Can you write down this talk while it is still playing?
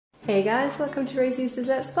Hey guys, welcome to Rosie's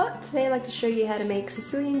Dessert Spot. Today I'd like to show you how to make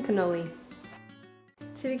Sicilian cannoli.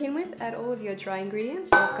 To begin with, add all of your dry ingredients.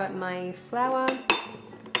 I've got my flour,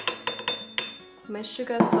 my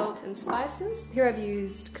sugar, salt and spices. Here I've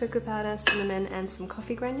used cocoa powder, cinnamon and some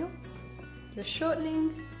coffee granules. The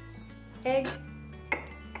shortening, egg,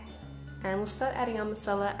 and we'll start adding our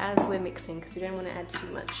masala as we're mixing because we don't want to add too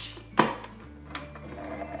much.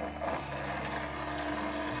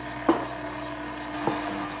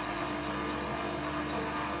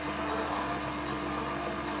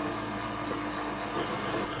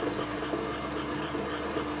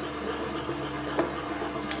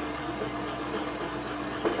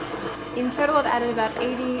 In total I've added about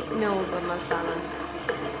 80 mils of Marsala.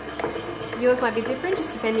 Yours might be different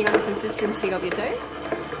just depending on the consistency of your dough.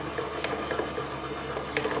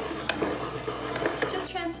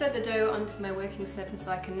 Just transfer the dough onto my working surface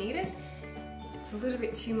so I can knead it. It's a little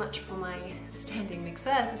bit too much for my standing mixer,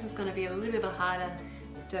 as this is going to be a little bit of a harder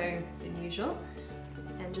dough than usual.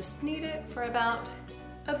 And just knead it for about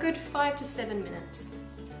a good 5 to 7 minutes.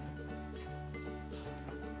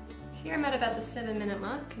 Here I'm at about the 7-minute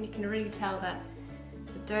mark, and you can really tell that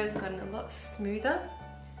the dough's gotten a lot smoother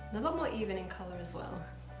and a lot more even in colour as well.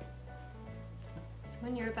 So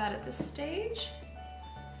when you're about at this stage,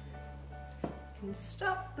 you can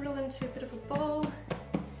stop, roll into a bit of a ball,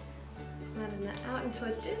 flatten it out into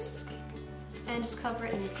a disc, and just cover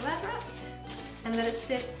it in glad wrap and let it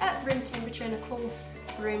sit at room temperature in a cool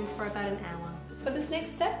room for about an hour. For this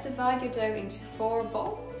next step, divide your dough into 4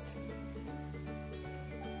 bowls.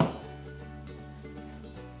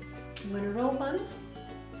 I'm going to roll one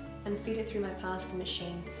and feed it through my pasta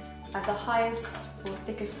machine. At the highest or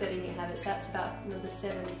thickest setting you have it, so that's about number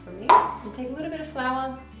 7 for me. And take a little bit of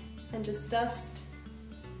flour and just dust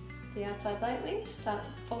the outside lightly. Start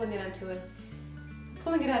pulling it out into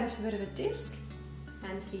a bit of a disc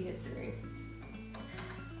and feed it through.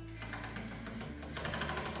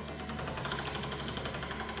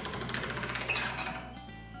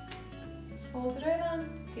 Fold it over,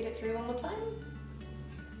 feed it through one more time.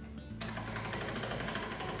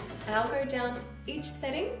 And I'll go down each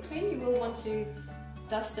setting. You will want to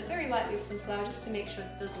dust it very lightly with some flour just to make sure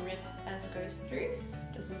it doesn't rip as it goes through,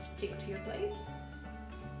 doesn't stick to your blades,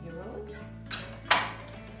 your rollers.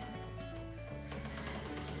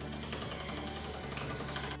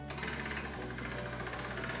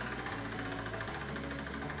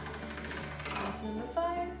 On to number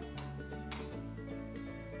 5.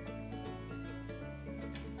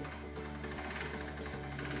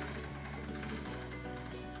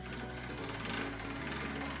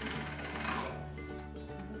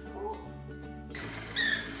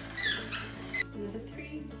 Number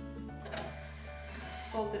 3,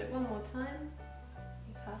 fold it one more time,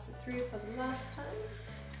 and pass it through for the last time.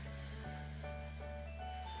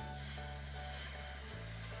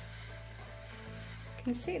 You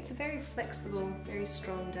can see it's a very flexible, very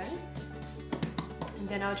strong dough. And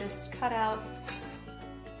then I'll just cut out,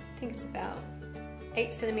 I think it's about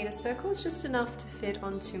 8cm circles, just enough to fit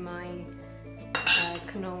onto my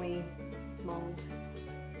cannoli mold.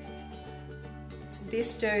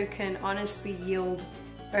 This dough can honestly yield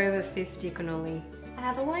over 50 cannoli. I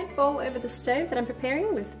have a white bowl over the stove that I'm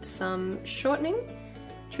preparing with some shortening.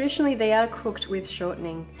 Traditionally they are cooked with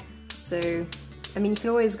shortening, so I mean you can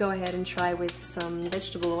always go ahead and try with some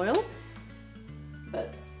vegetable oil,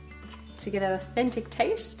 but to get that authentic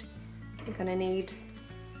taste you're going to need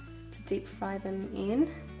to deep fry them in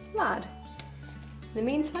lard. In the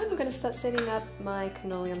meantime we're going to start setting up my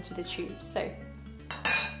cannoli onto the tube. So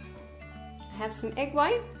I have some egg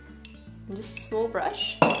white and just a small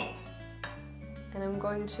brush, and I'm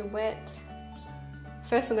going to wet,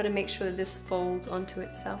 first I'm going to make sure that this folds onto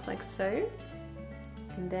itself like so,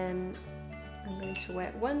 and then I'm going to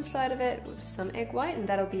wet one side of it with some egg white, and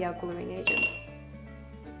that'll be our gluing agent.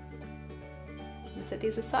 And set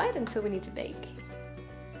these aside until we need to bake.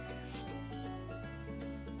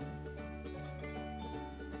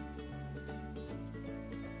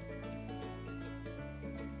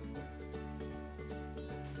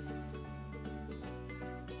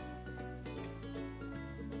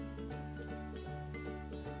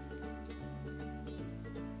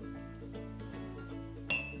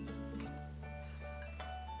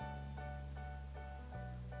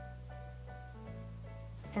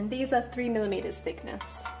 And these are 3mm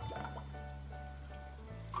thickness.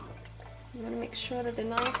 You want to make sure that they're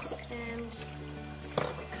nice and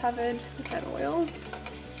covered with that oil.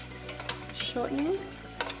 Shortening.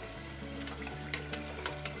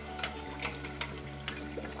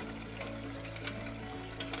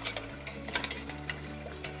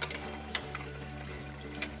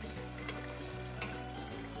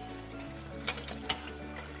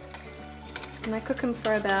 And I cook them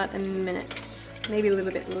for about a minute, maybe a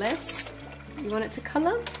little bit less. You want it to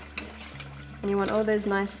colour, and you want all those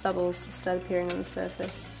nice bubbles to start appearing on the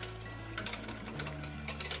surface.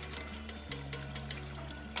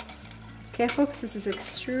 Careful, because this is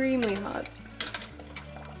extremely hot.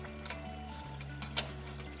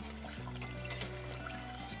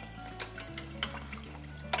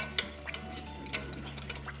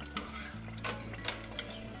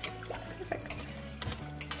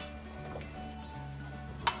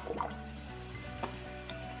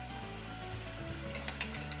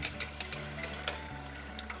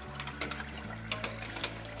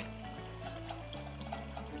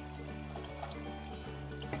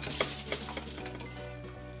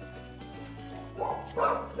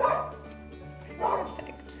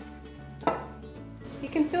 Perfect. You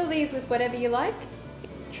can fill these with whatever you like.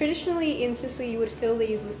 Traditionally in Sicily you would fill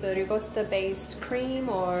these with a ricotta based cream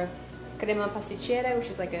or crema pasticcera, which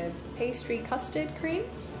is like a pastry custard cream.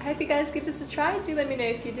 I hope you guys give this a try. Do let me know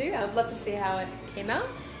if you do. I would love to see how it came out.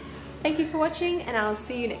 Thank you for watching, and I'll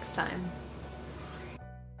see you next time.